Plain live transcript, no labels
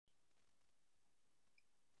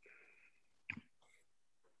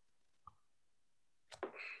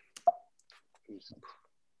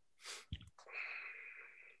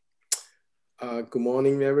Good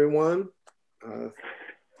morning, everyone.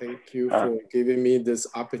 Thank you for giving me this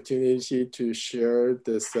opportunity to share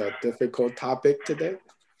this difficult topic today.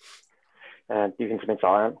 弟兄姊妹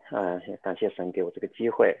早安，也感谢神给我这个机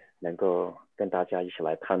会，能够跟大家一起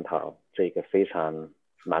来探讨这个非常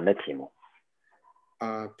难的题目。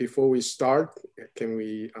Before we start, can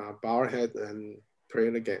we bow our head and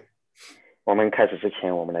pray again? 我们开始之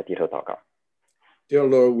前，我们来低头祷告。Dear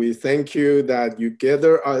Lord, we thank you that you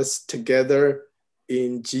gather us together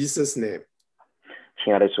in Jesus' name.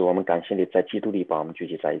 亲爱的主，我们感谢你在基督里把我们聚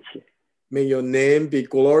集在一起。May your name be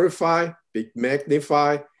glorified, be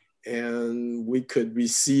magnified, and we could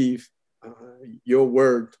receive your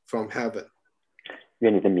word from heaven.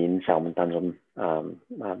 愿你的名在我们当中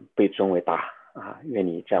被尊为大愿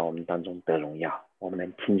你在我们当中得荣耀，我们能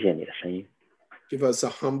听见你的声音。Give us a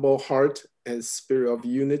humble heart and spirit of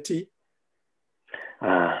unity.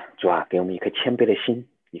 主啊，给我们一颗谦卑的心，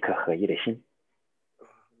一颗合一的心。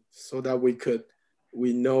So that we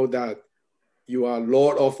know that you are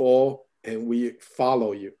Lord of all and we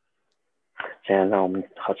follow you. 这样让我们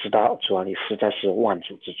好知道，主啊，你实在是万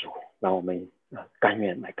主之主，让我们甘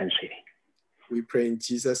愿来跟随你。We pray in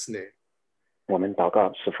Jesus' name. 我们祷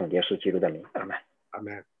告是奉耶稣基督的名，阿们。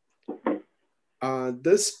Amen.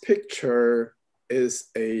 This picture is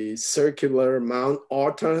a circular Mount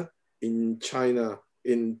altar in China,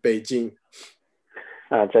 in Beijing.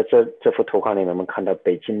 在这幅图画里面，我们看到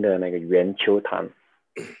北京的那个圆丘坛。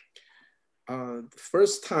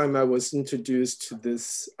First time I was introduced to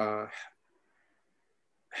this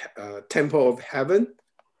Temple of Heaven,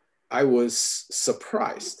 I was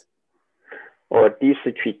surprised. 我第一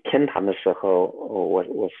次去天坛的时候，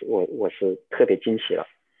我是特别惊喜了。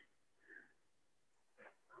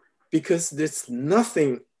Because there's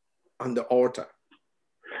nothing on the altar.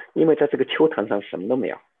 因为在这个丘坛上什么都没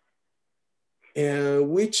有。And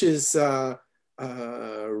which is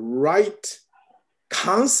right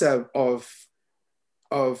concept of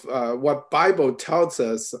what Bible tells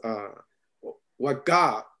us what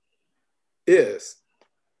God is.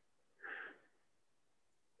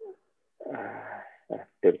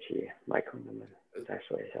 对不起 ，Michael， 能不能再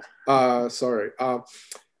说一下？Sorry.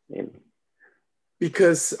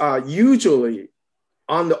 Because usually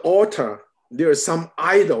on the altar there are some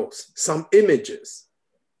idols, some images.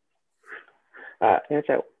 因为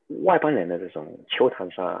在外邦人的这种丘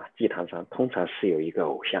坛上、祭坛上，通常是有一个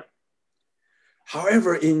偶像。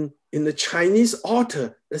However, in the Chinese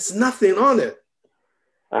altar, there's nothing on it.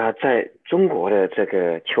 在中国的这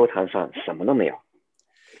个丘坛上，什么都没有。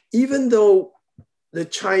Even though the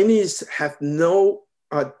Chinese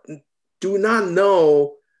do not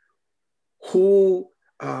know who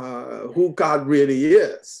God really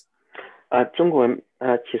is. 中国人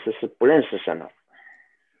其实是不认识神的。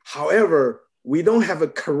However, we don't have a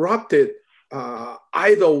corrupted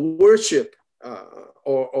idol worship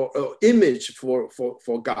or image for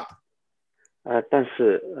God. 但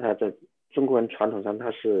是在中国人传统上，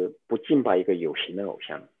他是不敬拜一个有形的偶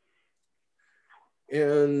像。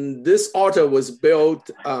And this altar was built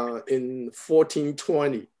in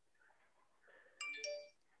 1420.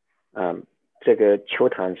 这个丘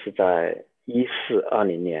坛是在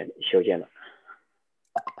1420年修建的。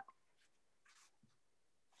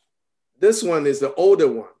This one is the older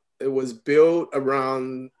one. It was built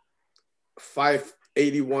around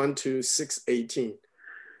 581 to 618.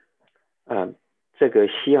 这个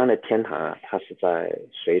西安的天坛它是在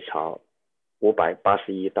隋朝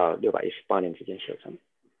581到618年之间修成。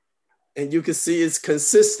And you can see it's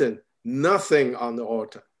consistent, nothing on the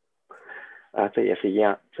altar. 这也是一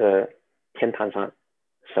样，这天坛上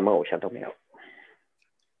什么偶像都没有。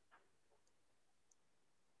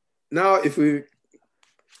Now,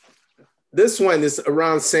 this one is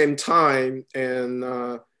around same time,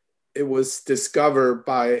 and it was discovered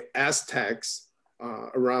by Aztecs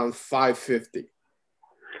around 550.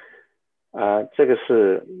 这个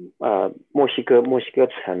是墨西哥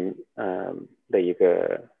城的一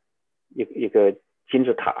个金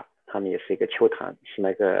字塔，他们也是一个丘坛，是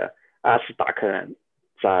那个阿斯达克人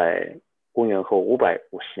在公元后550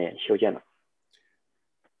年修建的。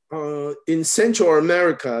In Central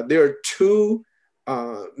America, there are two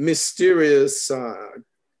mysterious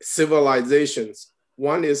civilizations.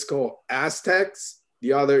 One is called Aztecs,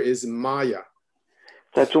 the other is Maya.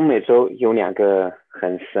 在中美洲有两个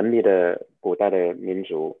很神秘的古代的民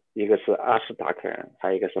族，一个是阿斯达克人，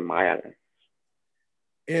还有一个是玛雅人。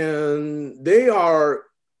And they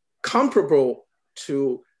are comparable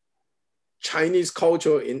to Chinese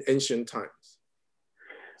culture in ancient times.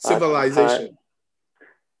 Civilization.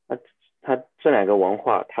 它这两个文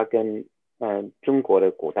化，它跟中国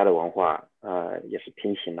的古代的文化也是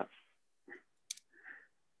平行的。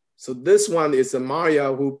So this one is a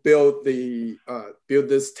Maya who built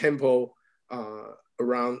this temple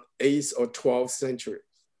around 8th or 12th century.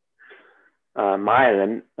 玛雅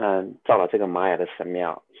人造了这个玛雅的神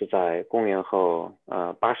庙，是在公元后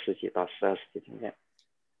8世纪到12世纪中间。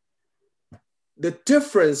The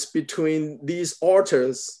difference between these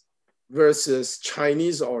altars versus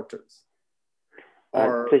Chinese altars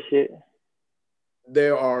are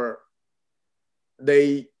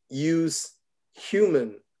they use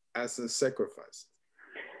human as a sacrifice.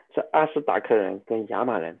 这阿斯达克人跟亚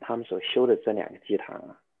玛人他们所修的这两个祭坛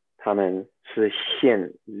啊，他们是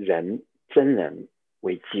献真人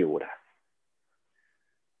为祭物的。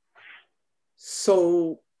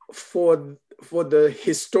So for the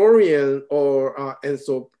historian or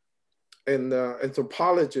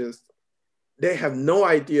anthropologist, they have no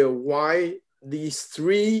idea why these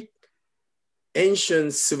three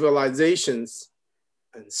ancient civilizations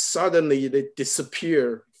and suddenly they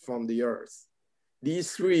disappear from the earth.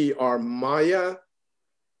 These three are Maya,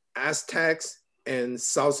 Aztecs, and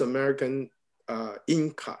South American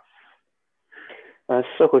Inca.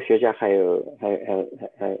 社会学家还有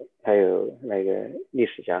那个历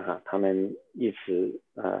史家哈，他们一直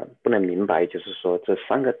不能明白，就是说这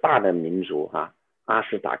三个大的民族哈，阿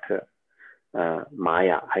斯达克、玛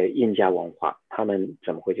雅还有印加文化，他们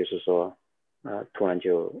怎么会就是说突然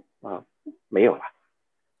就没有了？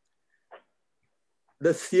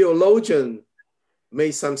 The theologian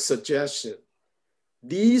made some suggestion.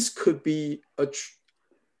 These could be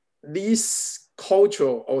these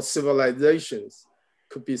cultural or civilizations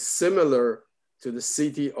could be similar to the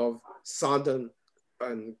city of Sodom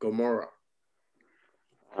and Gomorrah.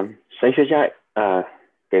 神学家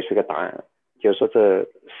给出一个答案，就是说这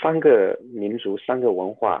三个民族、三个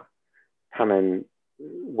文化，他们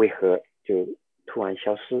为何就突然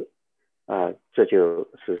消失？这就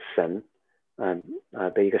是神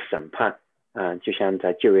的一个审判。就像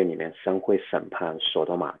在旧约里面，神会审判索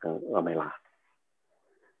多玛跟俄梅拉。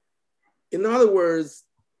In other words,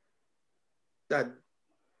 that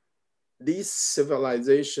this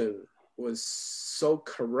civilization was so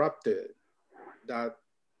corrupted that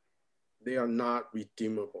they are not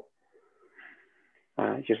redeemable.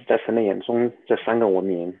 就是在神的眼中，这三个文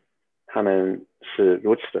明，他们是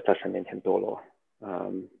如此的在神面前堕落，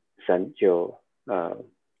神就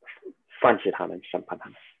放弃他们，审判他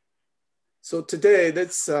们。So today,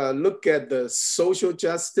 let's look at the social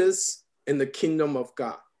justice in the kingdom of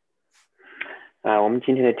God. 我们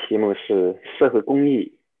今天的题目是社会公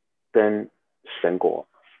义跟神国。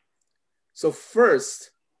So first,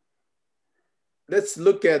 let's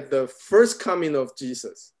look at the first coming of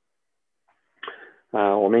Jesus.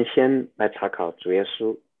 我们先来查考主耶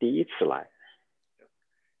稣第一次来。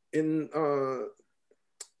In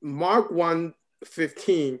Mark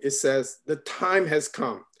 1:15, it says, "The time has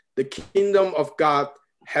come. The kingdom of God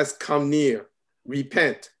has come near.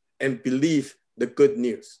 Repent and believe the good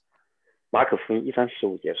news." 马可福音1章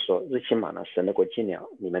15节说：“日期满了，神的国近了，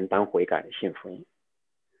你们当悔改，信福音。”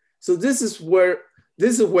 So this is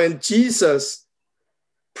when Jesus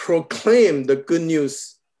proclaimed the good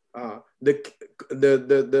news, the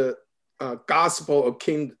gospel of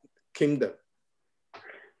kingdom.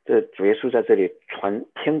 这主耶稣在这里传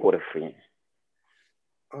天国的福音。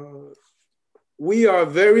We are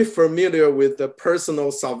very familiar with the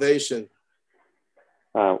personal salvation.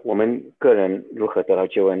 我们个人如何得到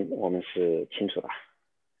救恩，我们是清楚的。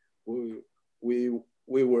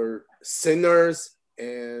We were sinners,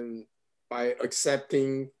 and by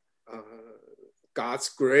accepting God's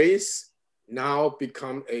grace, now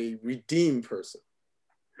become a redeemed person.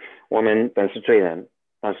 我们本是罪人，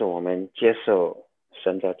但是我们接受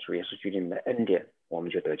神在主耶稣基督里面的恩典，我们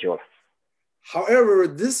就得救了。However,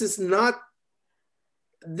 this is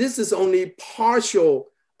only partial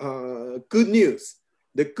good news.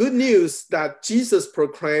 The good news that Jesus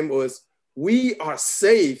proclaimed was, we are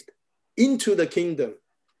saved into the kingdom.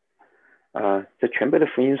 这全部的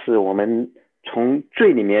福音是我们从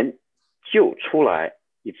罪里面救出来，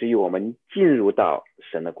以至于我们进入到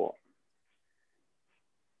神的国。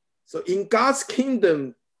So in God's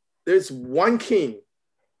kingdom, there's one king.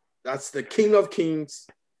 That's the King of Kings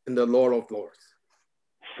and the Lord of Lords.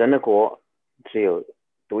 神的国只有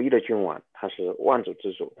独一的君王，他是万主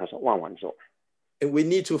之主，他是万王之王。And we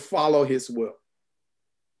need to follow his will.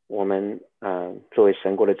 我们作为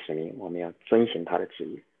神国的子民，我们要遵行他的旨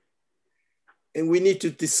意。And we need to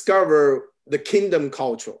discover the kingdom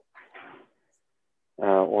culture.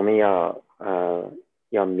 我们要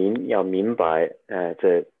明白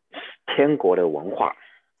这天国的文化。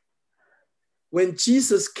When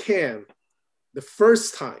Jesus came, the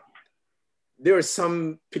first time, there are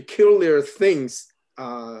some peculiar things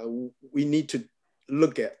we need to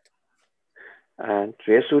look at.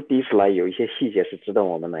 主耶稣第一次来有一些细节是值得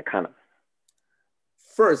我们来看的。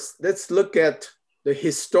First, let's look at the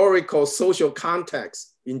historical social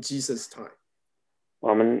context in Jesus' time.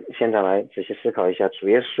 我们现在来仔细思考一下，主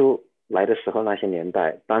耶稣来的时候那些年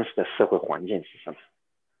代，当时的社会环境是什么？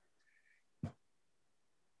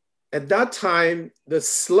 At that time, the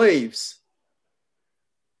slaves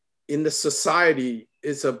in the society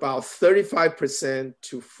is about 35%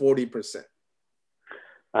 to 40%.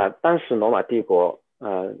 当时罗马帝国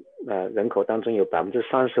人口当中有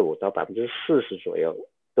35%到40%左右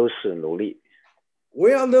都是奴隶。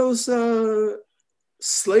Where are those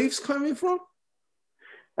slaves coming from?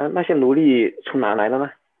 那些奴隶从哪来的呢？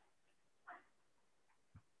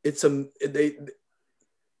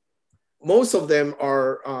 Most of them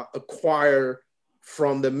are acquired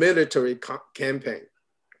from the military campaign.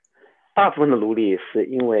 大部分的奴隶是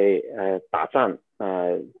因为打仗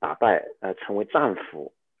打败成为战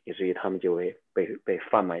俘，以至于他们就会被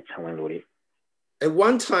贩卖成为奴隶。At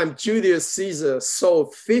one time, Julius Caesar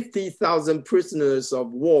sold 50,000 prisoners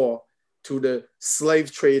of war to the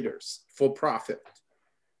slave traders for profit.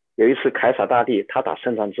 有一次，凯撒大帝他打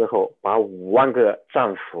胜仗之后，把5万个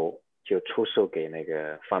战俘就出售给那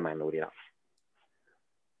个贩卖奴隶了。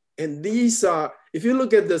And these are, if you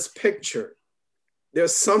look at this picture,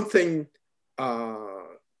 there's something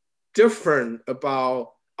different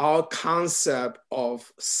about our concept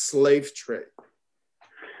of slave trade.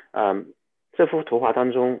 这幅图画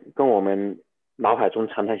当中跟我们脑海中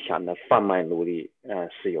常常想的贩卖奴隶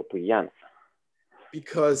是有不一样的。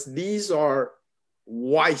Because these are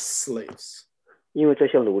white slaves. 因为这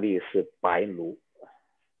些奴隶是白奴。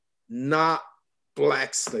Not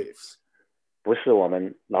black slaves. 不是我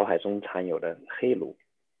们脑海中常有的黑奴。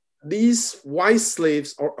These white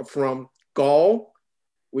slaves are from Gaul,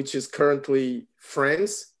 which is currently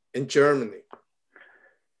France and Germany.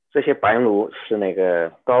 这些白奴是那个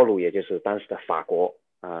高卢，也就是当时的法国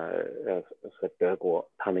和德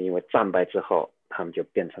国，他们因为战败之后，他们就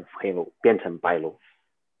变成黑奴，变成白奴。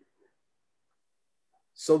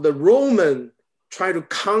So the Roman tried to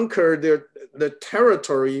conquer the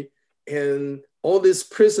territory, and all these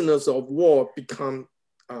prisoners of war become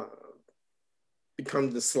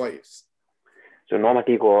the slaves. 所以罗马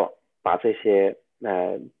帝国把这些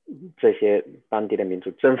当地的民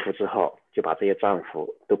族征服之后，就把这些战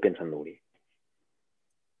俘都变成奴隶。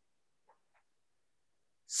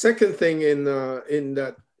Second thing in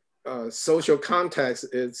that social context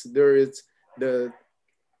is there is the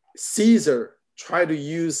Caesar tried to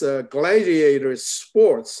use gladiator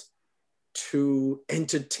sports to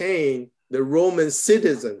entertain the Roman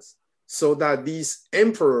citizens so that these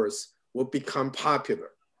emperors will become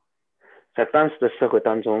popular. 在当时的社会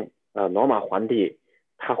当中，罗马皇帝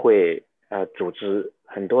他会组织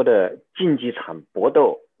很多的竞技场搏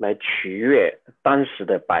斗来取悦当时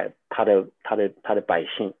的他的百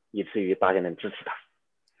姓，以至于大家能支持他。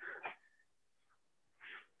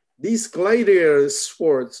These gladiator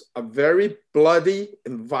sports are very bloody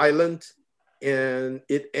and violent, and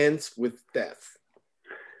it ends with death.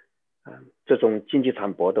 这种竞技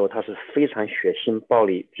场搏斗它是非常血腥暴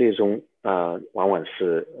力，最终往往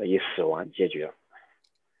是以死亡结局了。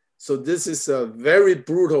So this is a very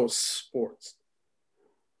brutal sport.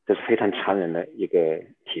 这是非常残忍的一个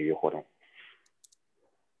体育活动。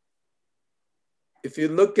If you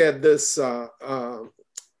look at this,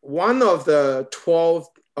 one of the 12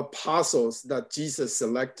 apostles that Jesus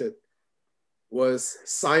selected was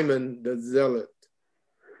Simon the Zealot.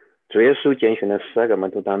 主耶稣拣选的12个门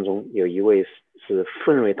徒当中，有一位是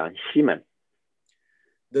奋锐党西门。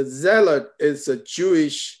The Zealot is a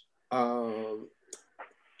Jewish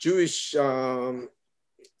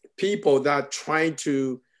people that trying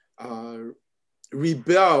to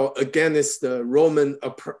rebel against the Roman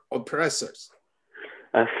oppressors.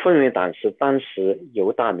 奋锐党是当时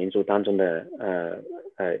犹大民族当中的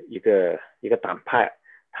一个党派，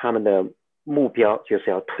他们的目标就是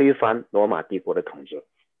要推翻罗马帝国的统治。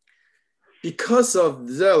Because of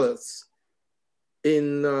zealots,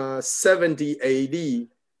 in 70 AD,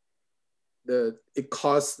 it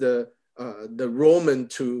caused the Roman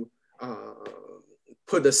to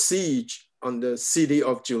put a siege on the city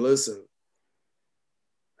of Jerusalem.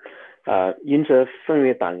 因着奋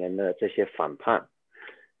锐党人的这些反叛，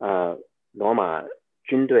罗马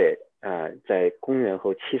军队在公元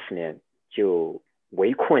后70年就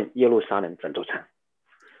围困耶路撒冷整座城。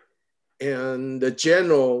And the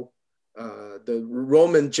general, the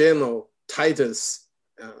Roman general Titus,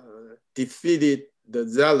 defeated the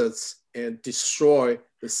zealots and destroyed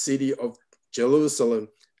the city of Jerusalem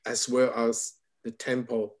as well as the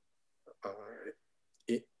temple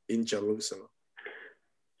in Jerusalem.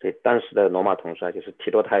 所以当时的罗马统帅就是提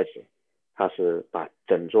多太子，他是把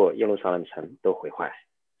整座耶路撒冷城都毁坏，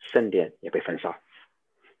圣殿也被焚烧。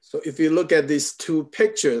So if you look at these two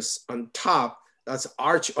pictures on top, that's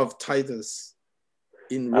Arch of Titus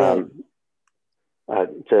in Rome.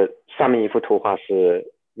 这上面一幅图画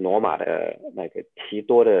是罗马的那个提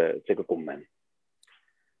多的这个拱门。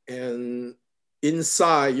And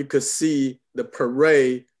inside you could see the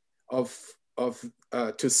parade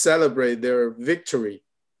to celebrate their victory.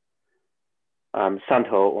 上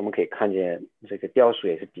头我们可以看见这个雕塑，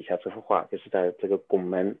也是底下这幅画，就是在这个拱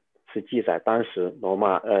门是记载当时罗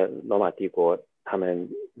马帝国他们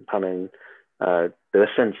得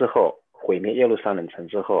胜之后，毁灭耶路撒冷城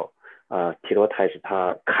之后，提多太子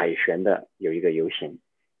他凯旋的有一个游行。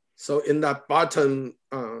So in that bottom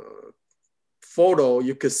photo,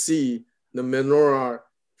 you could see the menorah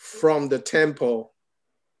from the temple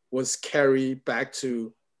was carried back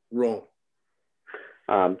to Rome.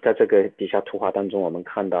 在这个底下图画当中，我们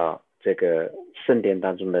看到这个圣殿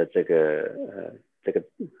当中的这个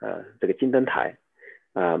金灯台，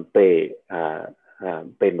被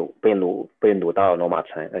掳到罗马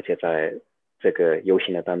城，而且在这个游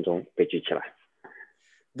行的当中被举起来。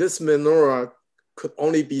This menorah could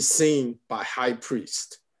only be seen by high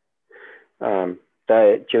priest.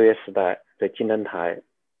 在旧约时代，这金灯台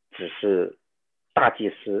只是大祭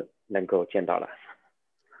司能够见到了。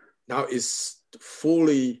Now it's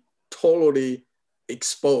totally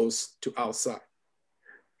exposed to outside.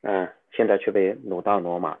 现在却被掳到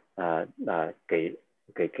罗马，给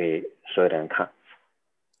所有的人看。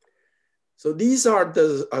So these are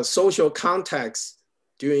the social contexts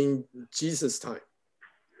during Jesus' time.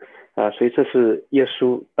 所以这是耶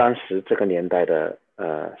稣当时这个年代的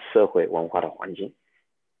社会文化的环境。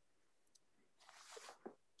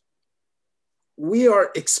We are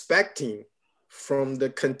expecting from the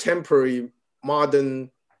contemporary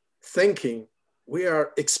modern thinking, we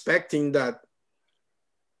are expecting that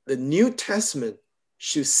the New Testament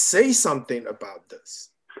should say something about this.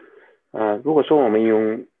 如果说我们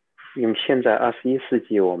用现在21世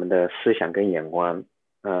纪我们的思想跟眼光，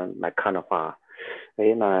来看的话，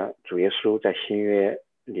那主耶稣在新约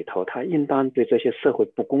里头，他应当对这些社会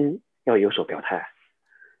不公要有所表态。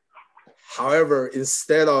However,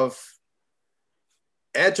 instead of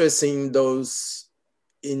addressing those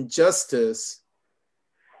injustice,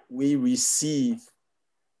 we receive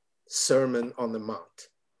Sermon on the Mount.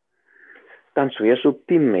 但主耶稣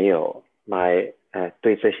并没有来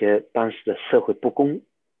对这些当时的社会不公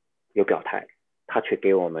有表态，他却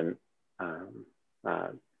给我们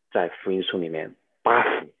在福音书里面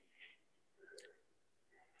8福。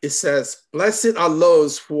It says, "Blessed are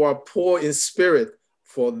those who are poor in spirit,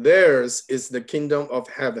 for theirs is the kingdom of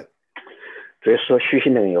heaven." 主耶稣说，虚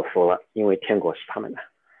心的人有福了，因为天国是他们的。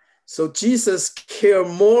So Jesus cared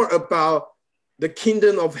more about the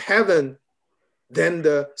kingdom of heaven than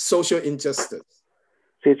the social injustice.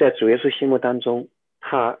 所以在主耶稣心目当中，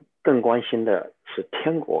他更关心的是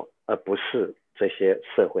天国，而不是这些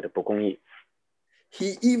社会的不公义。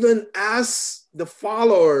He even asked the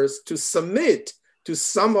followers to submit to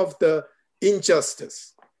some of the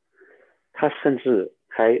injustice. 他甚至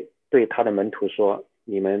还对他的门徒说：“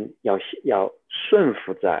你们要顺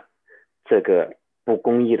服在这个不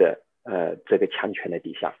公义的这个强权的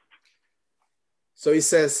底下。” So he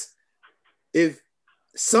says, if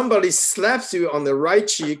somebody slaps you on the right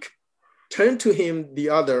cheek, turn to him the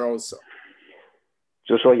other also.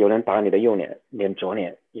 就说有人打你的右脸，连左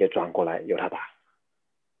脸也转过来由他打。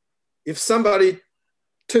If somebody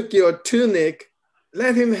took your tunic,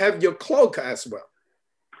 let him have your cloak as well.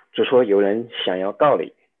 就说有人想要告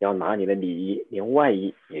你，要拿你的礼衣，连外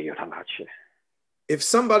衣也由他拿去。If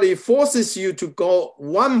somebody forces you to go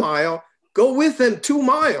 1 mile, go with them 2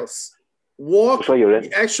 miles. Walk the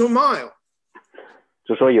extra mile.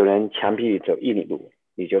 就说有人强逼你走1里路，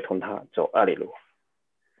你就同他走2里路。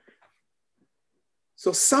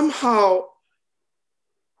So somehow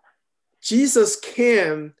Jesus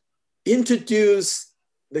came, introduce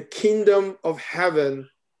the kingdom of heaven,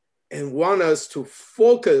 and want us to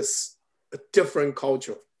focus a different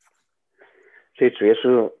culture. 所以主耶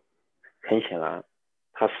稣很显然，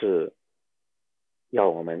他是要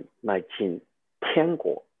我们迈进天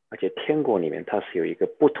国，而且天国里面它是有一个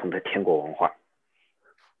不同的天国文化。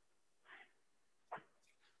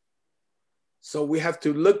So we have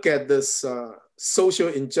to look at this social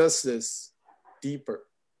injustice deeper.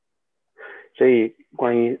 所以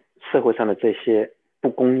关于社会上的这些不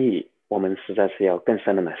公义，我们实在是要更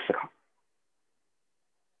深的来思考。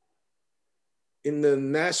in the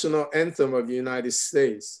national anthem of the United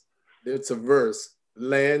States, there's a verse,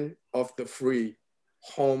 land of the free,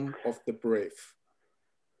 home of the brave.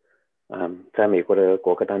 在美国的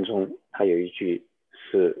国歌当中，它有一句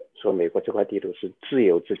是说美国这块地图是自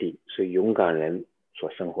由之地，是勇敢人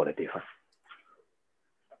所生活的地方。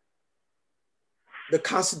The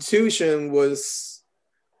Constitution was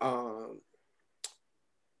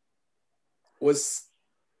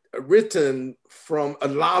written from a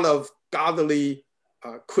lot of godly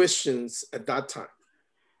Christians at that time.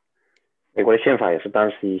 美国的宪法也是当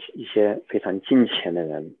时一些非常敬虔的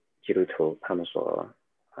人，基督徒他们所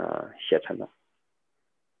写成的。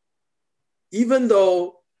Even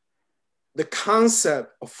though the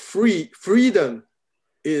concept of freedom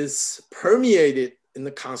is permeated in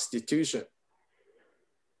the Constitution,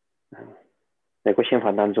 美国宪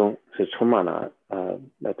法当中是充满了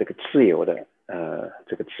这个自由的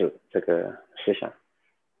这个思想。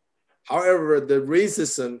however, the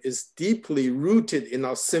racism is deeply rooted in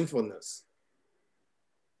our sinfulness.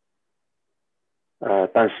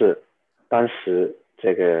 但是当时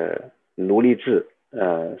这个奴隶制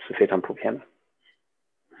是非常普遍的。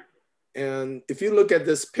And if you look at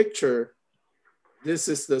this picture, this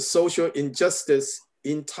is the social injustice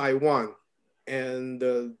in Taiwan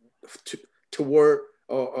and toward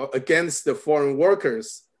against the foreign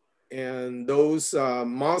workers and those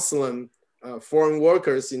Muslim foreign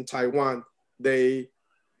workers in Taiwan. They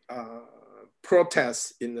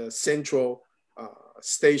protest in the central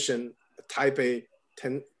station, Taipei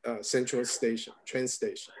Central Station, train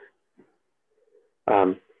station.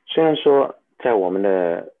 虽然说在我们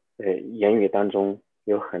的言语当中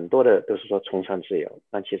有很多的都是说崇尚自由，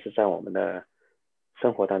但其实在我们的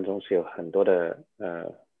生活当中是有很多的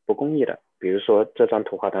不公义的。比如说这张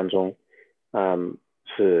图画当中，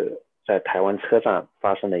是在台湾车站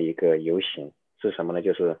发生的一个游行，是什么呢？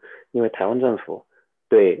就是因为台湾政府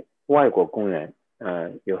对外国工人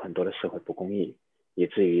有很多的社会不公义，以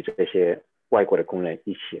至于这些外国的工人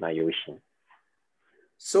一起来游行。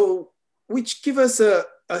So, which give us a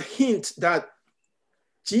hint that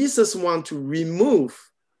Jesus wants to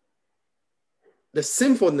remove the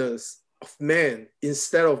sinfulness of man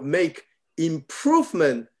instead of make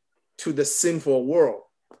improvement to the sinful world.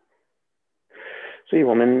 所以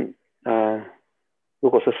我们如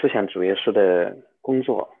果是思想主耶稣的工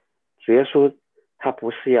作，主耶稣他不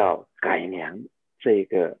是要改良这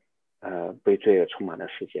个被罪恶充满的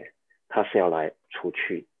世界，他是要来除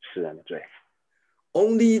去世人的罪。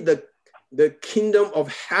Only the kingdom of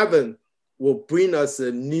heaven will bring us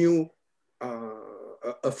a new,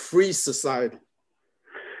 a free society.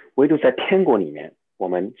 唯独在天国里面，我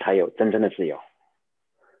们才有真正的自由。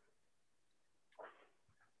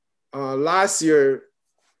Last year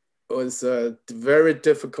was a very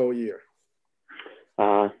difficult year.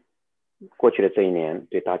 过去的这一年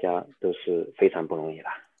对大家都是非常不容易的。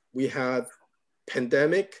We had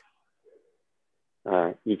pandemic.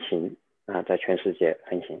 疫情在全世界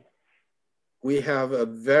横行。We have a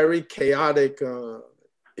very chaotic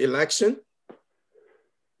election.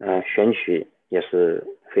 选举也是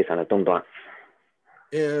非常的动荡。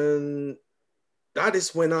And that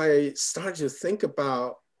is when I started to think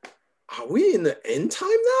about, are we in the end time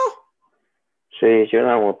now? 所以就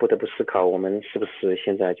让我不得不思考，我们是不是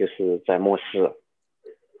现在就是在末世了。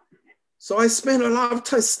So I spent a lot of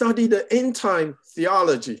time studying the end time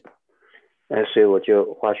theology. 所以我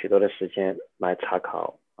就花许多的时间来查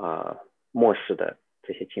考末世的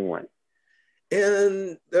这些经文。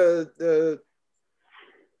And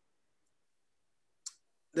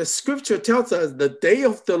the scripture tells us the day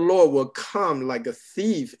of the Lord will come like a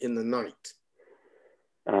thief in the night.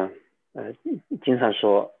 经上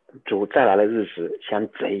说主再来的日子像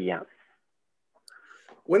贼一样。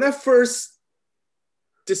When I first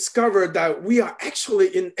discovered that we are actually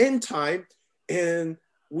in end time, and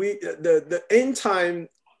the end time,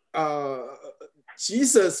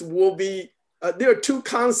 Jesus will be, there are two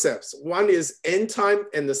concepts. One is end time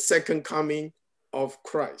and the second coming of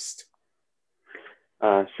Christ.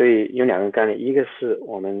 所以有两个概念，一个是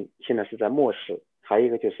我们现在是在末世，还有一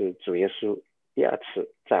个就是主耶稣第二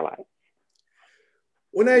次再来。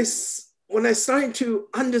When I started to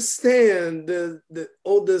understand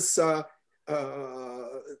all this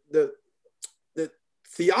the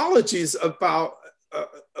theologies about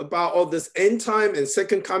all this end time and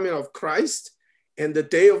second coming of Christ, and the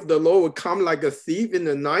day of the Lord would come like a thief in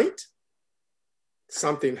the night,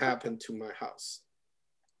 something happened to my house.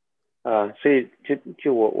 所以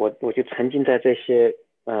我就沉浸在这些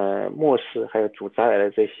末世还有主再来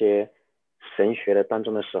的这些神学的当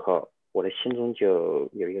中的时候，我的心中就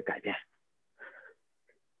有一个改变。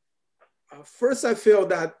first I feel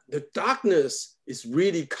that the darkness is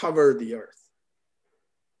really covered the earth.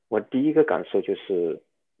 我第一个感受就是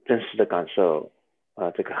真实的感受，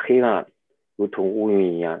这个黑暗如同乌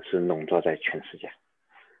云一样，是笼罩在全世界。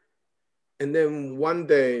And then one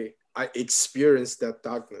day I experienced that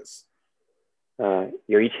darkness.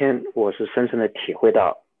 有一天我是深深的体会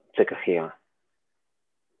到这个黑暗。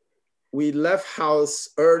We left house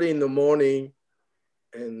early in the morning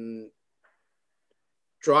and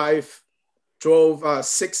drove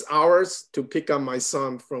 6 hours to pick up my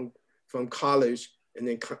son from college and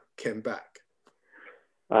then came back.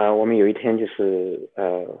 我们有一天就是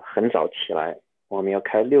很早起来，我们要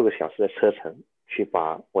开6个小时的车程去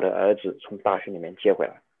把我的儿子从大学里面接回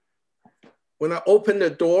来。When I opened the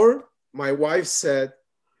door, my wife said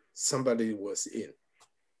somebody was in.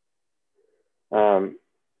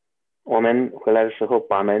 我们回来的时候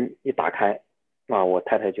把门一打开，我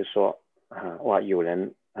太太就说，哇，有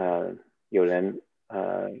人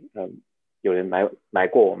来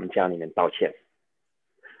过我们家里面盗窃。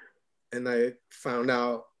And I found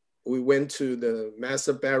out we went to the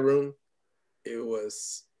master bedroom. It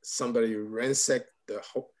was somebody ransacked the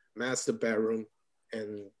whole master bedroom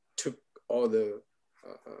and took all the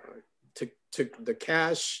took the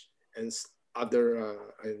cash and other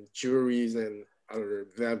and jewelries and other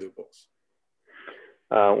valuables.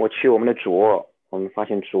 我去我们的主卧，我们发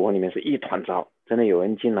现主卧里面是一团糟，真的有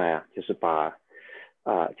人进来啊，就是把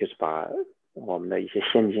我们的一些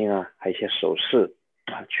现金啊，还有一些首饰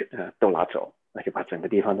都拿走，那就把整个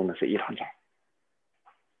地方弄得是一团糟。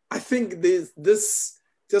I think this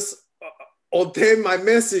just obtained my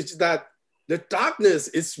message that the darkness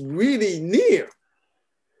is really near.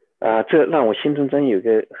 这让我心中真有一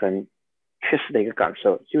个很确实的一个感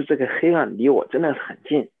受，就是这个黑暗离我真的很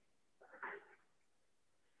近。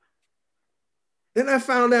Then I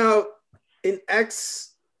found out in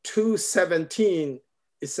Acts 2:17,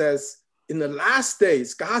 it says, in the last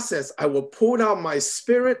days, God says, I will pour out my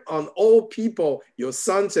spirit on all people. Your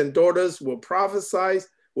sons and daughters will prophesy,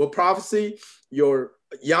 your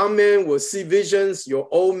young men will see visions, your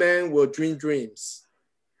old men will dream dreams.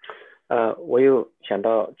 我又想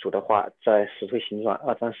到主的话，在使徒行传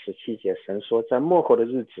2章17节，神说，在末后的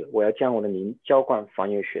日子，我要将我的灵浇灌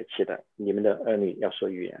凡有血气的，你们的儿女要说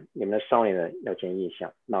预言，你们的少年人要见异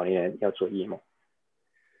象，老年人要做异梦。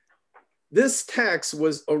This text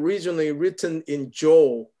was originally written in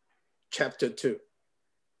Joel chapter 2.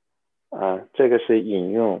 这个是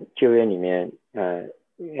引用旧约里面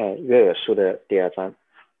约珥书的第2章。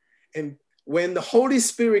And when the Holy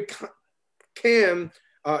Spirit came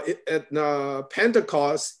at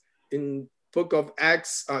Pentecost in book of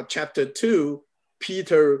Acts chapter 2,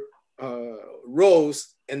 Peter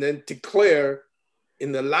rose and then declared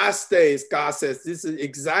in the last days, God says, this is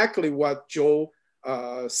exactly what Joel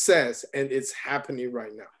says, and it's happening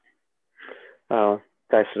right now.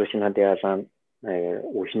 在使徒行传第2章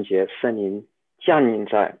五旬节圣灵降临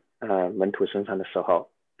在门徒身上的时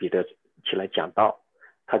候，彼得起来讲道，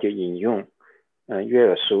他就引用约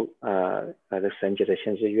珥书神借着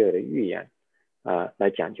先知约珥的预言来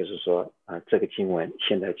讲，就是说这个经文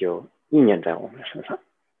现在就应验在我们的身上。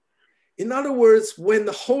In other words, when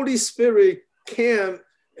the Holy Spirit came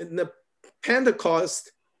in the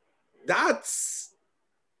Pentecost, that's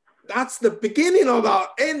the beginning of our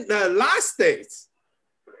end, the last days.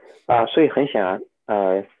 所以很显然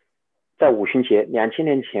在五旬节2000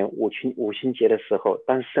年前五旬节的时候，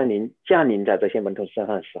当圣灵降临在这些门徒身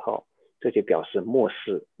上的时候，这就表示末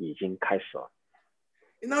世已经开始了。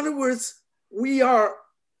In other words, we are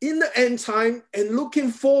in the end time and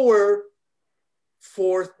looking forward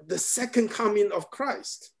for the second coming of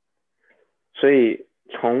Christ. 所以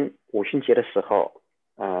从五旬节的时候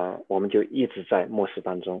我们就一直在末世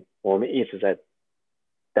当中，我们一直在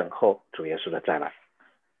等候主耶稣的再来。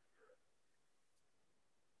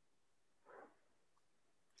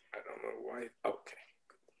I don't know why. Okay.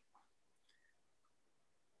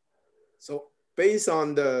 So based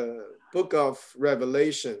on the book of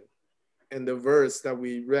Revelation and the verse that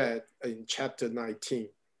we read in chapter 19,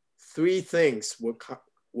 3 things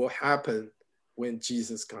will happen when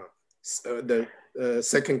Jesus comes, the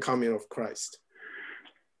second coming of Christ.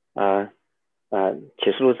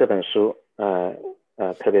 启示录这本书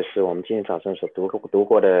特别是我们今天早上所读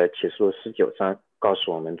过的启示录19章，告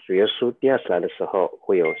诉我们主耶稣第二次来的时候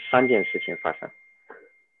会有3件事情发生。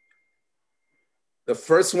The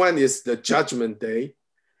first one is the judgment day.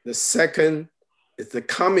 The second is the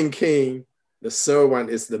coming king. The third one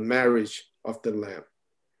is the marriage of the Lamb.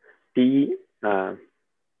 第一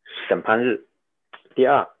审判日，第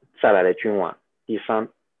二再来的君王，第三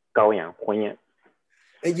羔羊婚宴。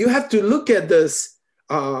And you have to look at this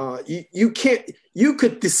you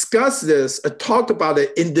could discuss this and talk about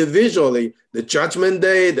it individually, the judgment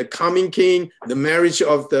day, the coming king, the marriage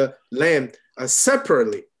of the lamb,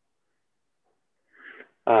 separately.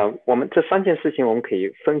 我们这三件事情我们可以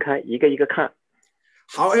分开一个一个看。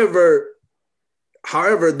However,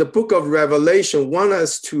 the book of Revelation wants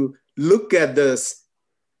us to look at this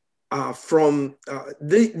from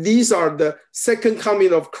these are the second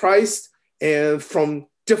coming of Christ and from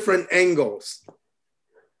different angles.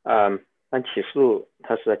 但启示录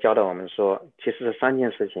它是在教导我们说，其实这三件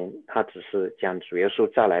事情，它只是讲主耶稣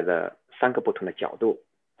再来的三个不同的角度。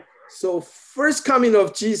So first coming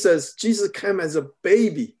of Jesus, Jesus came as a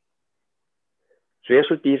baby. 主耶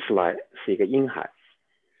稣第一次来是一个婴孩。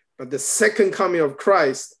But the second coming of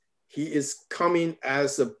Christ, he is coming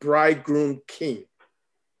as a bridegroom king.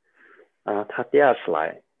 他第二次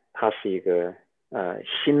来，他是一个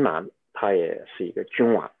新郎，他也是一个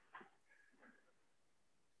君王。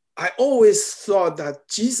I always thought that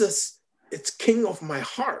Jesus is king of my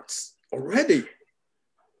hearts already.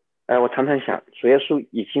 我常常想，主耶稣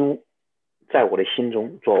已经在我的心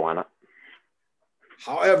中做完了。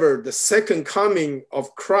However, the second coming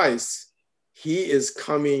of Christ, he is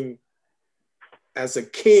coming as a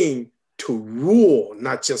king to rule,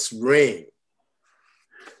 not just reign.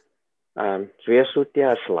 主耶稣第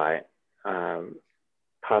二次来，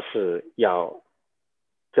他是要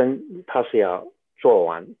做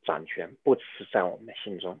完掌权，不只是在我们的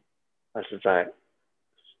心中，而是在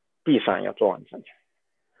地上要做完掌权。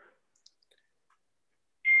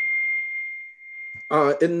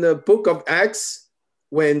In the book of Acts,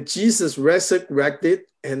 when Jesus resurrected,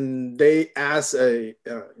 and they asked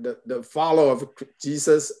the follower of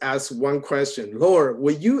Jesus asked one question: Lord,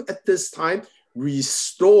 will you at this time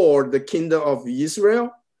restore the kingdom of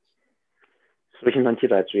Israel? 使徒行传记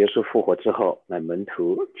载，主耶稣复活之后，那门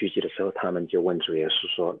徒聚集的时候，他们就问主耶稣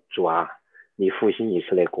说：“主啊，你复兴以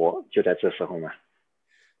色列国就在这时候吗？”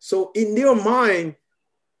 So in their mind,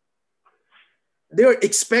 they're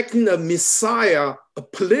expecting a Messiah, a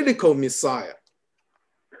political Messiah.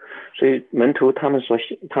 所以门徒他们所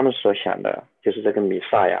想的就是这个弥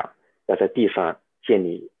赛亚要在地上建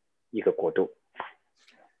立一个国度。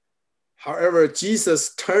However,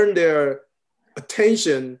 Jesus turned their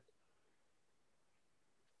attention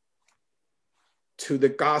to the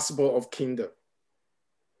gospel of kingdom.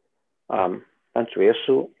 但主耶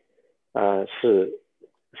稣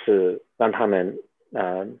是让他们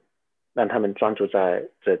专注在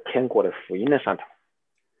这天国的福音的上头。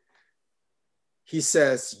He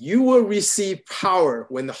says, you will receive power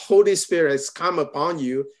when the Holy Spirit has come upon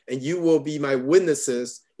you, and you will be my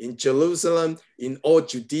witnesses in Jerusalem, in all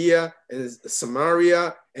Judea and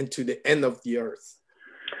Samaria, and to the end of the earth.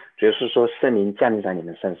 主耶稣说，圣灵降临在你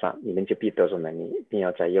们身上，你们就必得着能力，并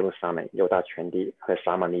要在耶路撒冷、犹大全地和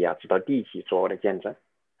撒玛利亚直到地极做我的见证。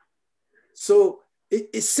So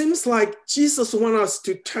it seems like Jesus wants us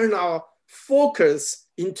to turn our focus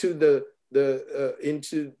into the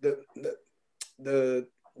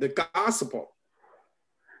gospel.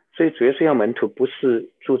 所以主耶稣要门徒不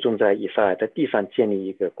是注重在以色列在地上建立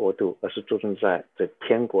一个国度，而是注重在这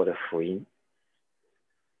天国的福音。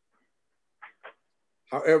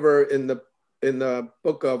However, in the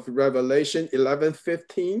book of Revelation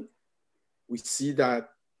 11:15, we see that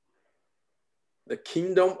the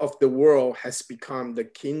kingdom of the world has become the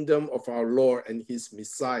kingdom of our Lord and his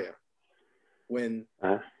Messiah when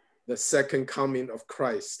the second coming of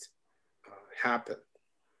Christ happened.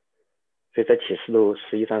 所以在启示录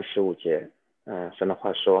11章15节，神的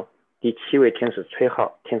话说，第7位天使吹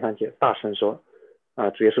号，天上就大声说，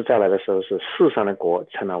主耶稣再来的时候，是世上的国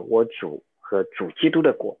成了我主和主基督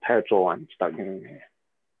的国，他要做完直到永永远远。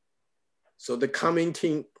So the coming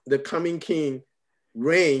king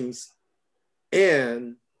reigns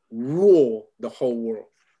and rule the whole world.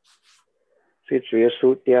 所以主耶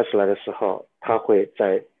稣第二次来的时候，他会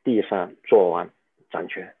在地上做完掌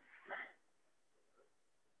权。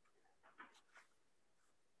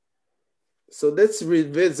So let's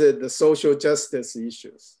revisit the social justice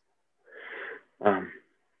issues.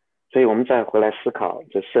 所以我们再回来思考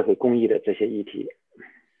这社会公益的这些议题。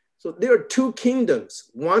So there are two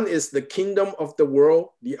kingdoms. One is the kingdom of the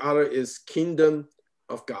world. The other is kingdom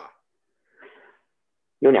of God.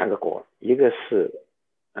 有两个国，一个是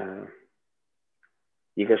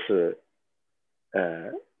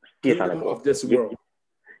地上的国，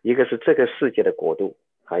一个是这个世界的国度，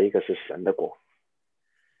还有一个是神的国。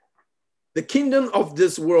The kingdom of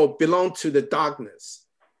this world belongs to the darkness.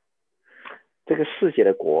 这个世界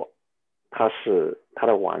的国，他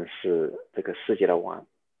的王是这个世界的王，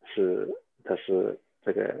他是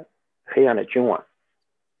这个黑暗的君王。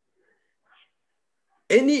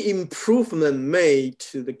any improvement made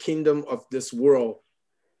to the kingdom of this world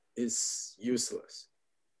is useless.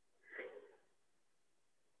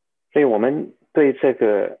 所以我们对这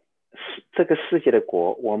个世界的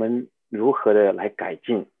国，我们如何的来改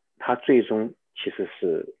进，它最终其实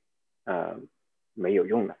是没有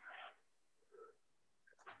用的。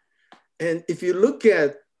And if you look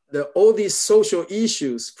at all these social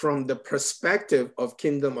issues from the perspective of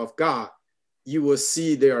kingdom of God, you will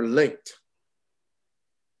see they are linked.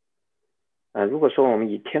 如果说我们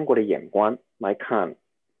以天国的眼光来看，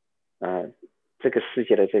这个世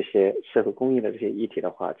界的这些社会公益的这些议题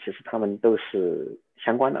的话，其实他们都是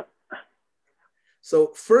相关的。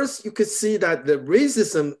So first, you could see that the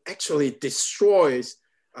racism actually destroys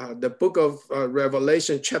the book of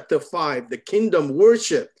Revelation, chapter 5, the kingdom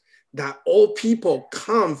worship, that all people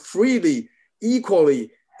come freely,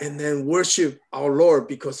 equally, and then worship our Lord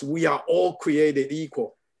because we are all created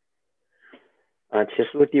equal. 启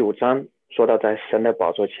示录第5章说到，在神的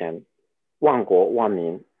宝座前，万国万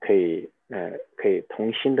民可以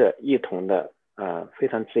同心的、一同的、非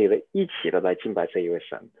常自由的、一起的来敬拜这一位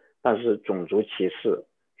神。但是种族歧视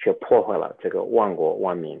却破坏了这个万国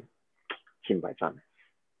万民敬拜赞美。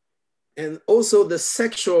And also the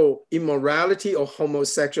sexual immorality or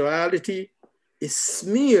homosexuality, it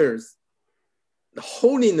smears the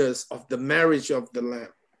holiness of the marriage of the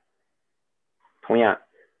Lamb. 同样，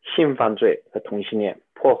性犯罪和同性恋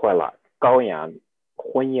破坏了羔羊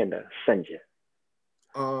婚宴的圣洁。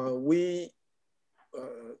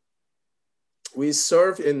We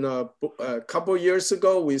served in a couple years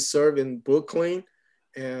ago. We served in Brooklyn,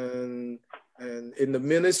 and in the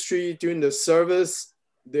ministry during the service,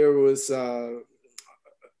 there was the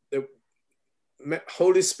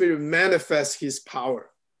Holy Spirit manifest His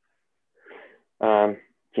power.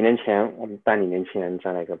 几年前我们带领年轻人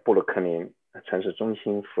在那个布鲁克林城市中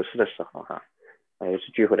心服侍的时候，有一次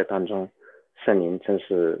聚会的当中，圣灵真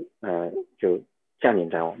是就降临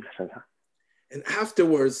在我们的身上。And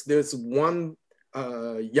afterwards, there's one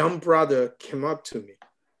young brother came up to me.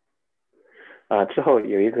 之后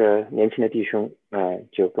有一个年轻的弟兄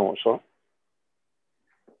就跟我说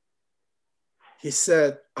He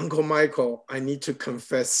said, Uncle Michael, I need to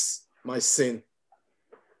confess my sin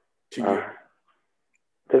to you.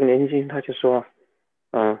 这个年轻他就说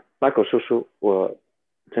，Michael 叔叔，我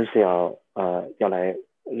真是要来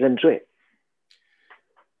认罪。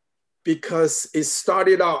Because it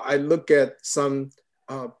started out, I look at some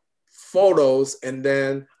photos and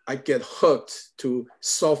then I get hooked to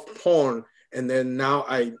soft porn, and then now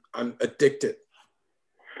I'm addicted.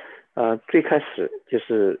 最开始就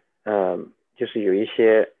是有一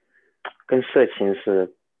些跟色情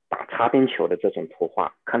是打擦边球的这种图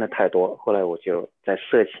画，看得太多，后来我就在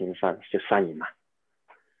色情上就上瘾了。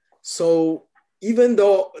So even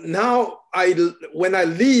though now when I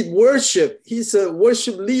lead worship, he's a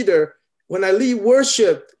worship leader. When I lead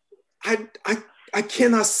worship, I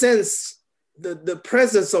cannot sense the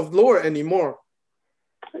presence of Lord anymore.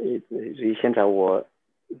 所以现在我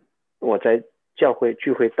在教会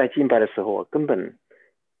聚会带敬拜的时候，我根本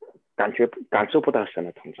感受不到神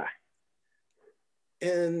的同在。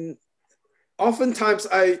And oftentimes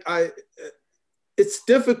it's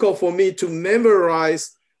difficult for me to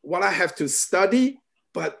memorize what I have to study,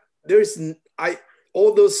 but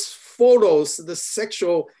all those photos, the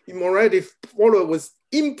sexual immorality photo was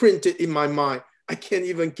imprinted in my mind. I can't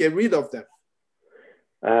even get rid of them.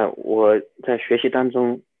 我在学习当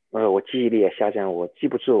中，我记忆力也下降，我记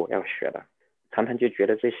不住我要学的，常常就觉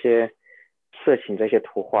得这些色情这些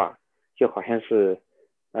图画就好像是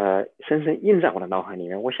深深印在我的脑海里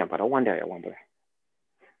面，我想把它忘掉也忘不了。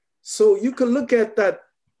So you can look at that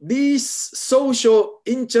these social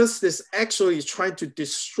injustice actually trying to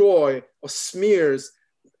destroy or smears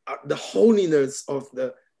the holiness of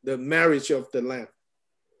the marriage of the Lamb.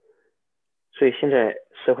 所以现在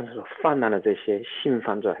社会上所泛滥的这些性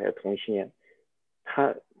犯罪还有同性恋，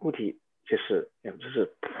它目的就是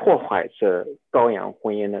破坏这羔羊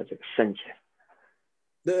婚姻的这个圣洁。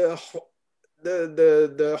The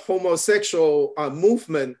homosexual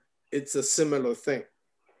movement, it's a similar thing.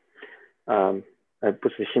 不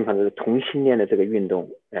止性犯罪，同性恋的这个运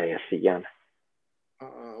动也是一样的。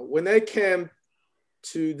When I came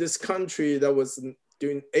to this country, that was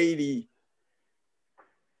during 80,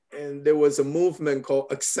 and there was a movement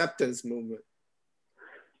called acceptance movement.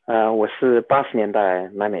 我是80年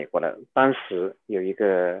代来美国的，当时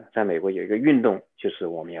在美国有一个运动，就是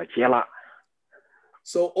我们要接纳。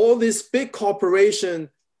So all this big corporation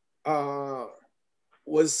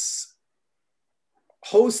was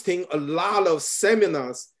hosting a lot of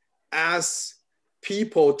seminars, ask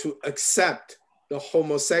people to accept the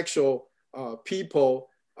homosexual people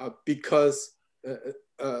because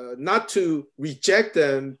not to reject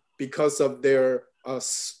them because of their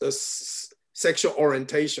sexual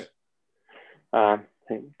orientation.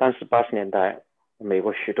 当时80年代，美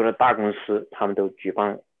国许多的大公司，他们都举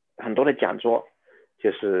办很多的讲座，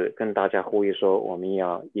就是跟大家呼吁说，我们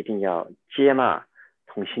一定要接纳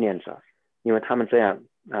同性恋者，因为他们这样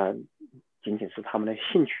仅仅是他们的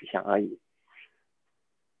性取向而已。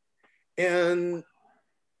And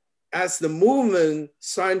as the movement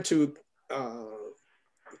started to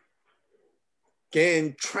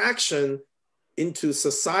gain traction into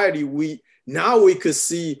society, now we could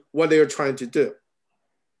see what they are trying to do.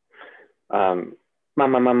 慢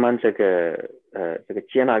慢这个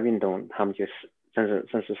接纳运动，他们就是正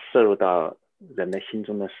是摄入到人的心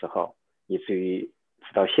中的时候，以至于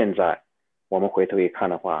直到现在，我们回头一看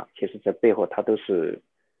的话，其实这背后它都是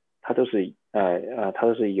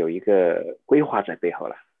有一个规划在背后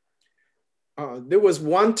了。There was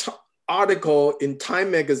one article in Time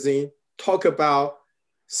magazine talk about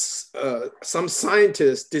some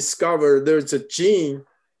scientists discovered there's a gene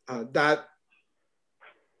that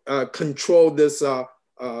control this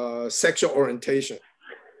sexual orientation.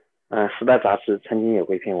 时代杂志曾经有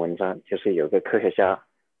过一篇文章，就是有个科学家，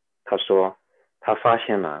他说他发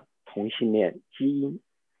现了同性恋基因。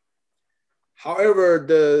However,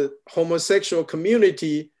 the homosexual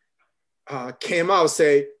community came out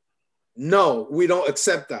say, no, we don't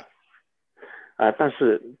accept that. 但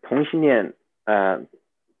是同性恋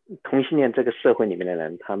这个社会里面的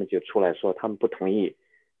人，他们就出来说，他们不同意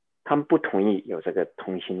有这个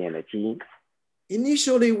同性恋的基因。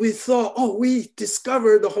Initially, we thought, oh, we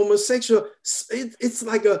discovered the homosexual. It's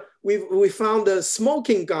like we found a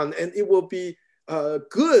smoking gun, and it will be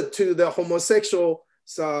good to the homosexual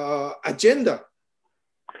agenda.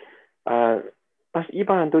 但是一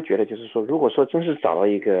般人都觉得，就是说，如果说真是找到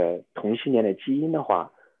一个同性恋的基因的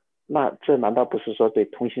话，那这难道不是说对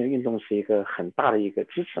同性恋运动是一个很大的一个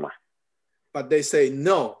支持吗？ But they say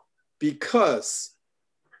no, because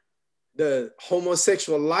the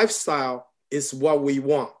homosexual lifestyle is what we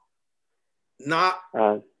want, not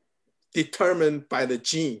determined by the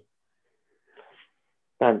gene.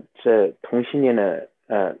 但这同性恋的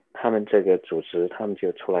他们这个组织，他们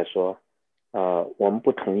就出来说，我们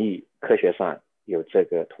不同意科学上有这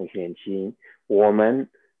个同性恋基因，我们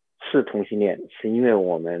是同性恋，是因为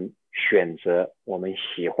我们选择我们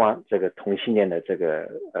喜欢这个同性恋的这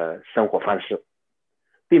个生活方式，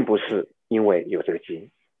并不是因为有这个基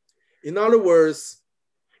因。In other words,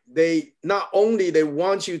 they not only they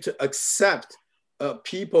want you to accept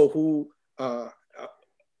people who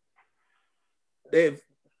they have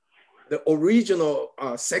the original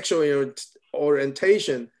sexual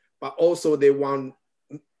orientation, but also they want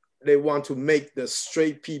to make the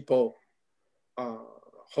straight people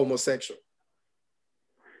homosexual.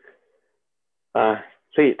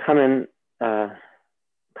 所以他们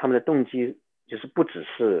的动机就是不只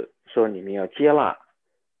是说你们要接纳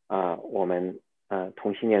我们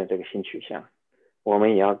同性恋的这个性取向，我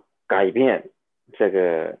们也要改变这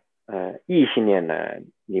个异性恋的，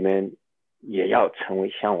你们也要成为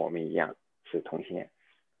像我们一样是同性恋。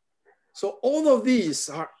So all of these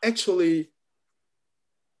are actually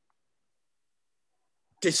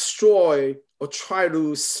destroy or try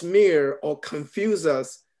to smear or confuse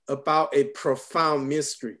us about a profound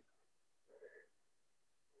mystery.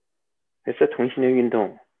 这同性恋运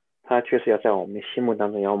动，它确实要在我们的心目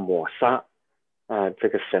当中要抹杀这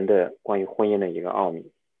个神的关于婚姻的一个奥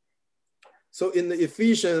秘。So in the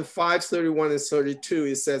Ephesians 5:31 and 32,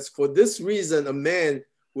 it says, for this reason, a man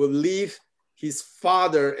will leave his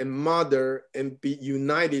father and mother and be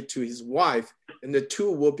united to his wife, and the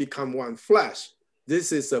two will become one flesh.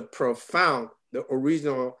 This is a profound, the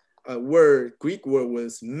original Greek word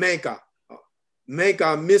was mega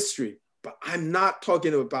mystery. But I'm not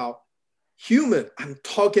talking about human, I'm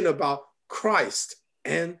talking about Christ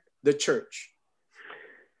and the church.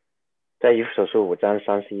 在以弗所书5章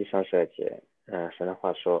31、32节，神的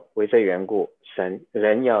话说，为这缘故，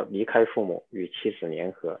人要离开父母，与妻子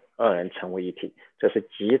联合，二人成为一体，这是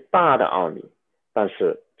极大的奥秘。但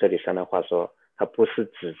是这里神的话说，他不是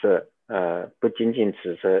指着不仅仅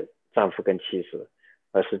指着丈夫跟妻子，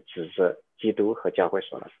而是指着基督和教会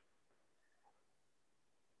说的。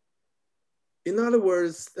In other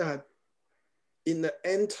words, that in the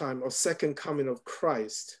end time or second coming of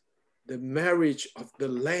Christ, the marriage of the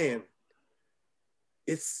Lamb,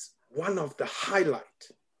 it's one of the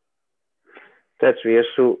highlight. 在主耶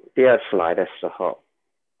稣第二次来的时候，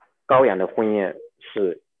羔羊的婚宴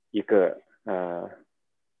是一个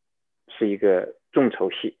众筹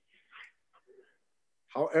戏。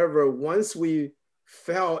However, once we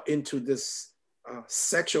fell into this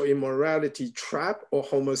sexual immorality trap or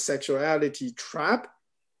homosexuality trap,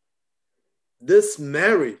 this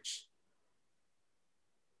marriage,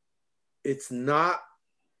 it's not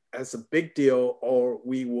as a big deal, or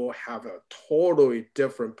we will have a totally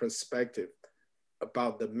different perspective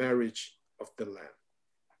about the marriage of the Lamb.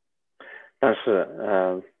 但是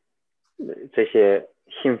这些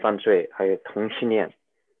性犯罪还有同性恋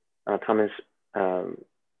他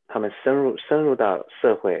们深入到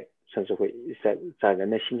社会，甚至会在人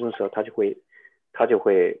的心中的时候，他就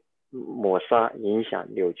会抹杀、影响、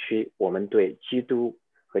扭曲我们对基督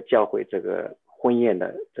和教会这个婚宴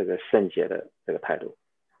的这个圣洁的这个态度。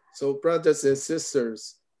So brothers and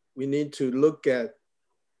sisters, we need to look at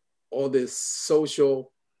all this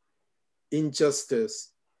social injustice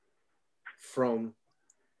from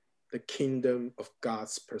the kingdom of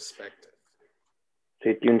God's perspective.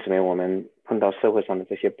 所以弟兄姊妹，我们碰到社会上的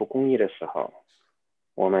这些不公义的时候，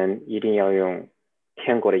我们一定要用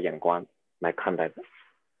天国的眼光来看待的。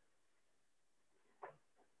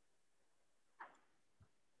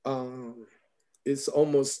It's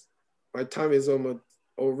almost, my time is almost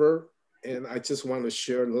over, and I just want to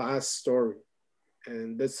share last story.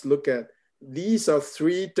 And let's look at, these are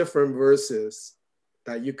 3 different verses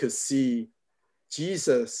that you could see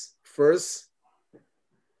Jesus first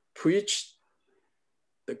preached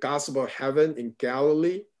the gospel of heaven in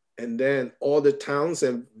Galilee, and then all the towns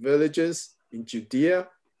and villages in Judea.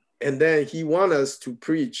 And then he wants us to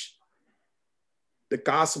preach the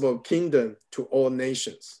gospel of kingdom to all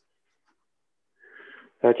nations.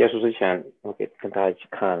 在结束之前，我跟大家一起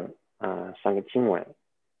看3个经文，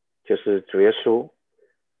就是主耶稣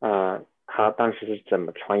他当时是怎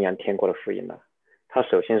么传扬天国的福音的。他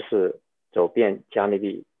首先是走遍加利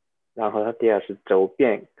利，然后他第二是走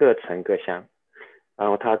遍各城各乡，然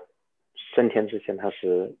后他升天之前，他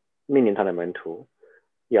是命令他的门徒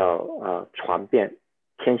要传遍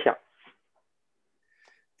天下。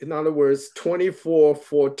In other words,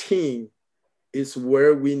 24:14 is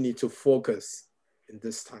where we need to focus in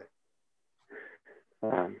this time.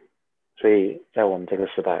 所以在我们这个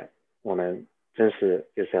时代，我们真是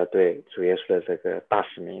就是要对主耶稣的这个大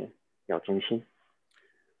使命要忠心。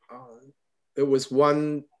There was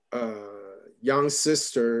one young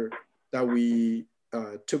sister that we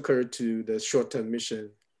took her to the short-term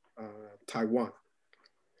mission, Taiwan.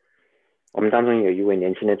 我们当中有一位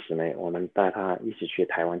年轻的姊妹，我们带她一起去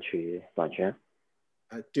台湾去短宣。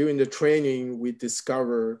During the training, we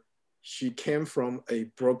discovered she came from a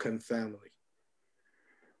broken family.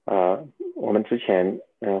 我们之前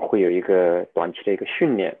会有一个短期的一个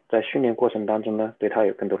训练，在训练过程当中呢，对她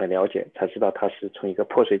有更多的了解，才知道她是从一个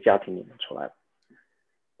破碎家庭里面出来的。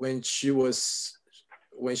When she was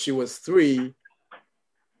 3,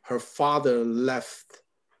 her father left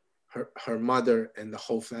her mother and the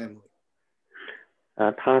whole family.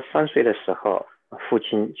 她3岁的时候，父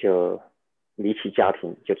亲就离弃家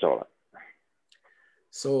庭就走了。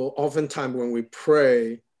So oftentimes when we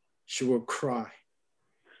pray, she will cry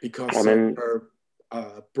because of her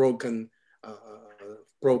broken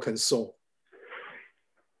soul.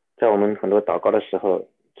 在我们很多祷告的时候，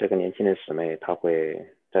这个年轻的姊妹她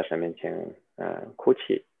会在神面前哭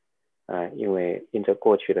泣，因着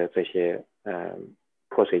过去的这些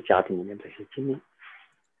破碎家庭里面这些经历。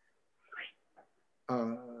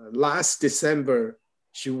Last December,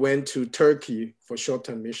 she went to Turkey for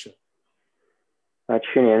short-term mission.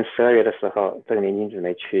 去年12月的时候，这个年轻姊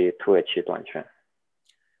妹去土耳其短宣。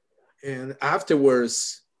And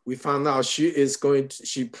afterwards, we found out she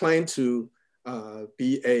planned to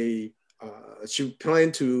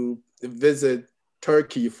visit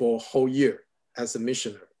Turkey for a whole year as a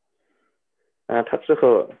missionary. 她之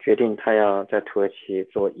后决定她要在土耳其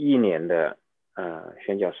做1年的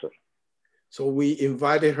宣教士。So we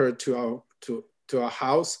invited her to our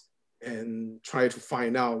house and try to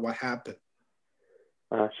find out what happened.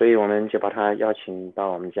 所以我们就把她邀请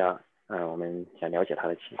到我们家，我们想了解她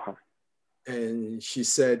的情况。And she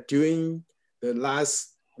said during the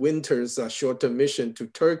last winter's short-term mission to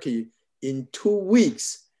Turkey, in 2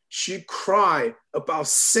 weeks, she cried about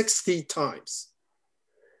 60 times.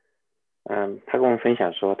 她跟我们分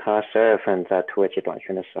享说，她12月份在土耳其短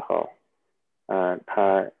宣的时候，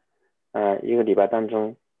她1个礼拜当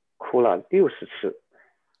中哭了60次。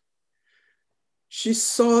She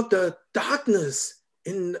saw the darkness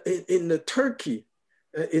in the Turkey,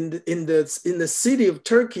 in the city of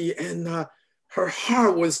Turkey, and her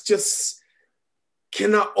heart was just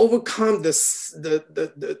cannot overcome the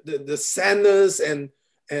sadness and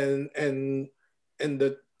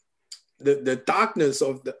the darkness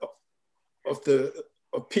of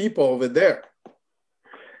people over there.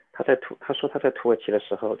 他说他在土耳其的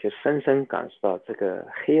时候，就深深感受到这个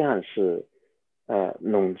黑暗是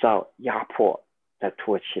笼罩压迫在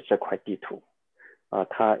土耳其这块地图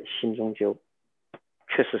他心中就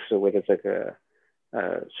确实是为了这个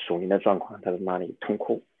属灵的状况，他在那里痛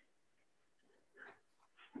哭。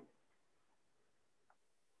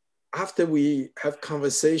After we have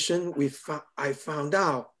conversation, I found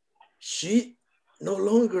out she no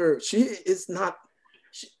longer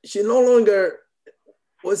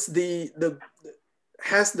was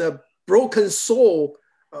has the broken soul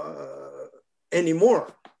anymore.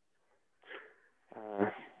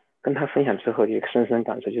 跟他分享之后，就深深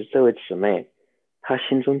感受，就是这位姊妹，她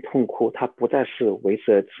心中痛哭，她不再是围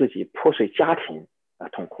着自己破碎家庭而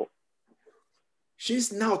痛哭。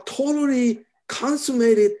She's now totally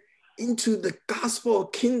consummated into the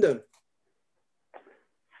gospel kingdom.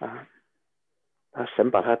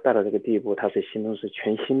 神把她带到这个地步，她是心中是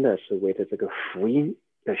全心的，是为着这个福音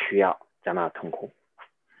的需要在那痛苦。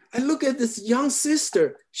I look at this young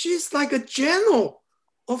sister. She's like a general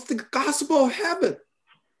of the gospel of heaven.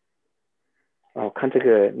 看这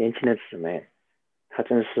个年轻的姊妹，她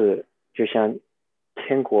真是就像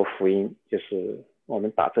天国福音，就是我们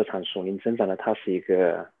打这场属灵征战的，她是一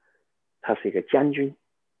个将军。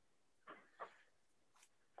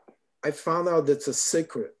I found out that's a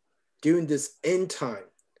secret. During this end time,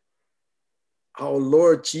 our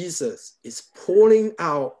Lord Jesus is pouring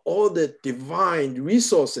out all the divine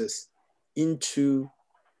resources into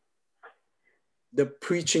the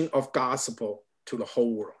preaching of gospel to the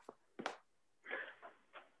whole world.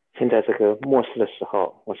 现在这个末世的时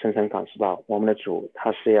候，我深深感受到我们的主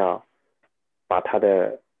他是要把他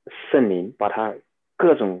的圣灵，把他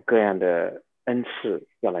各种各样的恩赐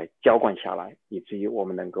要来浇灌下来，以至于我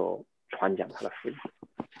们能够传讲他的福音。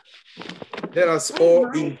Let us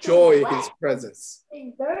all enjoy his presence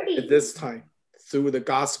at this time through the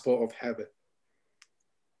gospel of heaven.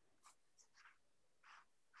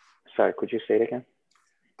 Sorry, could you say it again?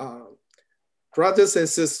 Brothers and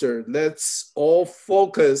sisters, let's all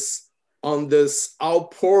focus on this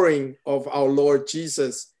outpouring of our Lord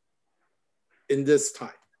Jesus in this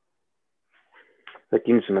time.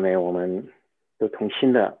 弟兄姊妹，我们都同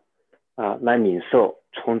心的来领受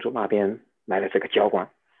从主那边来的这个浇灌。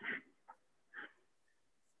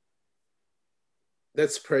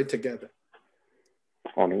Let's pray together.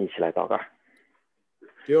 我们一起来祷告。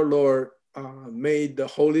Dear Lord, may the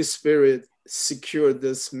Holy Spirit secure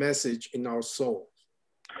this message in our soul.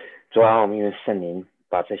 主啊，我们愿圣灵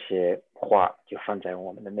把这些话就放在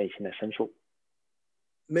我们的内心的深处。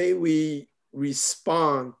May we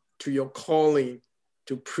respond to your calling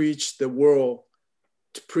to preach the world,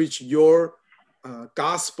 to preach your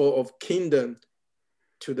gospel of kingdom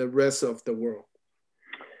to the rest of the world.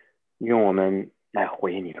 愿我们来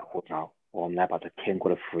回应你的呼召，我们来把这天国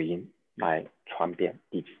的福音来传遍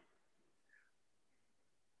地极。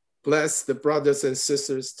Bless the brothers and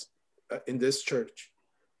sisters in this church.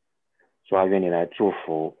 主啊，愿你来祝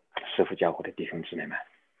福师父教会的弟兄姊妹们。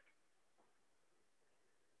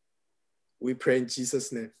We pray in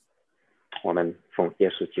Jesus' name. 我们奉耶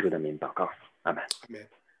稣基督的名祷告，阿门。Amen.